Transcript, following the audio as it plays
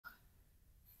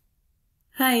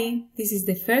Hi, this is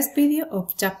the first video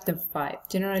of Chapter 5,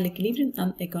 General Equilibrium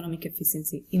and Economic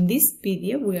Efficiency. In this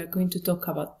video, we are going to talk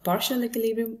about partial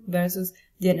equilibrium versus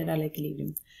general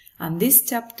equilibrium. And this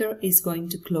chapter is going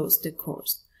to close the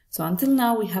course. So until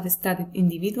now, we have studied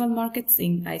individual markets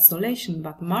in isolation,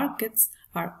 but markets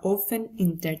are often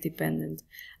interdependent.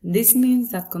 This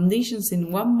means that conditions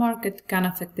in one market can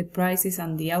affect the prices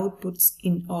and the outputs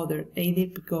in other, either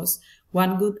because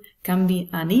one good can be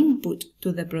an input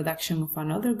to the production of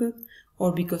another good,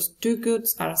 or because two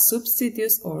goods are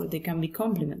substitutes, or they can be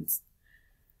complements.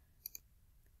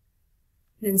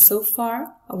 Then so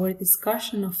far, our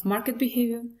discussion of market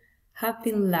behavior have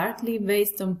been largely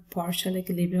based on partial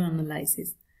equilibrium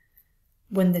analysis.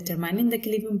 When determining the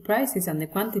equilibrium prices and the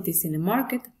quantities in a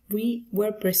market, we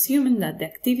were presuming that the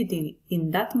activity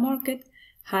in that market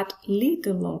had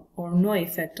little or no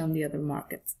effect on the other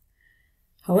markets.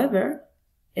 However,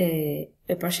 a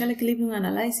partial equilibrium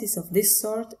analysis of this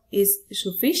sort is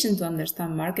sufficient to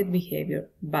understand market behavior,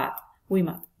 but we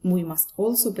must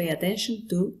also pay attention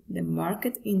to the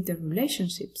market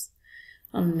interrelationships.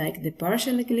 Unlike the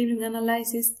partial equilibrium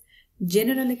analysis,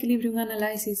 general equilibrium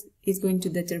analysis is going to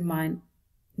determine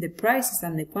the prices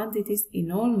and the quantities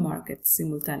in all markets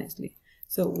simultaneously.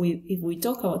 So if we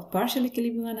talk about partial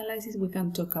equilibrium analysis, we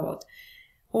can talk about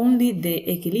only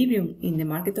the equilibrium in the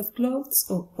market of clothes,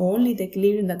 or only the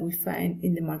equilibrium that we find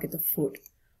in the market of food.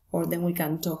 Or then we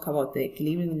can talk about the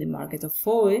equilibrium in the market of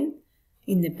oil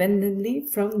independently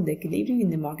from the equilibrium in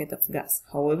the market of gas.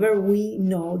 However, we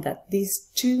know that these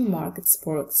two markets,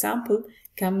 for example,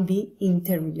 can be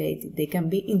interrelated. They can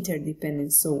be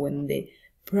interdependent. So when the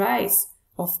price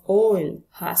of oil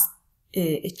has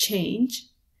a change,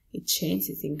 it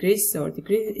increases or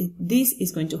decreases, this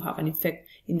is going to have an effect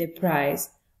in the price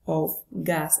of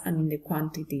gas and in the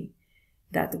quantity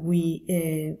that we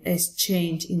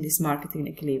exchange in this market in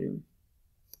equilibrium.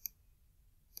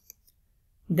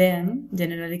 Then,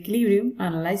 general equilibrium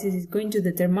analysis is going to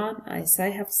determine, as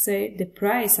I have said, the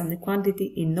price and the quantity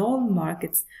in all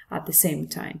markets at the same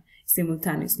time,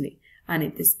 simultaneously, and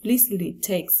it explicitly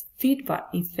takes feedback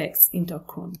effects into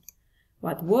account.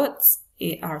 What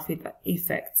are feedback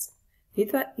effects?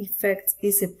 Feedback effect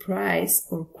is a price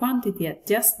or quantity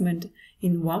adjustment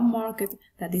in one market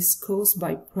that is caused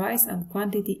by price and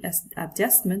quantity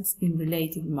adjustments in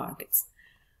related markets.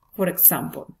 For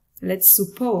example, let's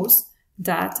suppose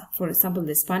that, for example,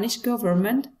 the Spanish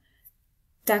government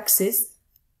taxes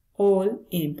all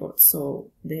imports.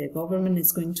 So the government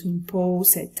is going to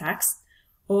impose a tax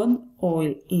on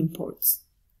oil imports.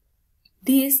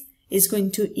 This is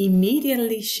going to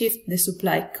immediately shift the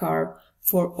supply curve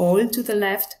for oil to the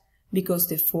left because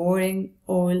the foreign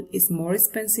oil is more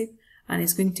expensive, and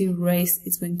it's going to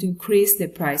increase the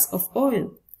price of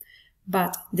oil.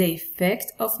 But the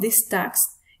effect of this tax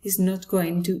is not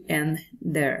going to end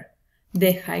there.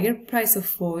 The higher price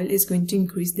of oil is going to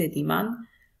increase the demand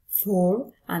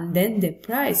for, and then the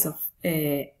price of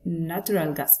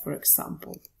natural gas, for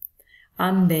example.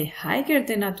 And the higher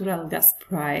the natural gas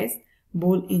price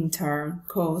will in turn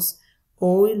cause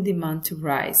oil demand to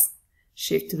rise,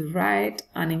 shift to the right,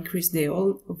 and increase the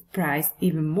oil price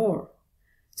even more.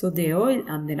 So the oil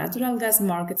and the natural gas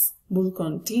markets will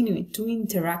continue to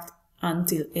interact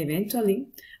until eventually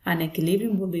an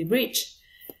equilibrium will be reached,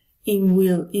 in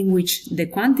which the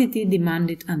quantity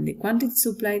demanded and the quantity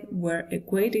supplied were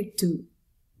equated to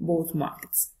both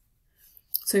markets.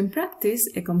 So in practice,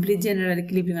 a complete general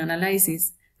equilibrium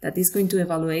analysis that is going to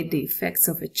evaluate the effects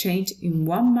of a change in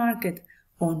one market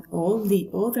on all the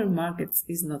other markets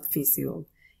is not feasible.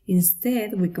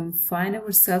 Instead, we confine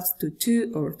ourselves to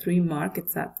 2 or 3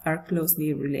 markets that are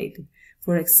closely related.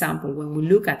 For example, when we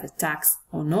look at a tax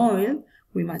on oil,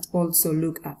 we might also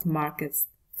look at markets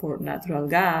for natural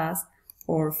gas,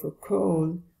 or for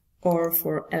coal, or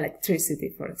for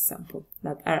electricity, for example,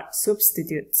 that are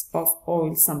substitutes of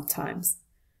oil sometimes.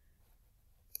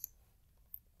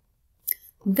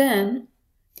 Then,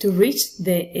 to reach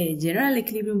the general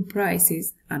equilibrium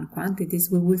prices and quantities,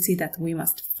 we will see that we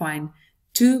must find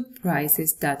 2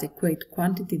 prices that equate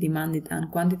quantity demanded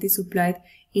and quantity supplied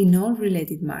in all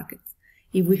related markets.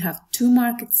 If we have 2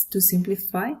 markets to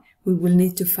simplify, we will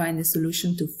need to find the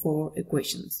solution to 4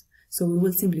 equations. So we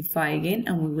will simplify again,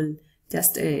 and we will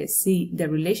just see the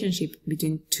relationship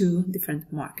between 2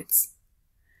 different markets.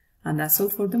 And that's all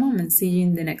for the moment. See you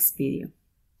in the next video.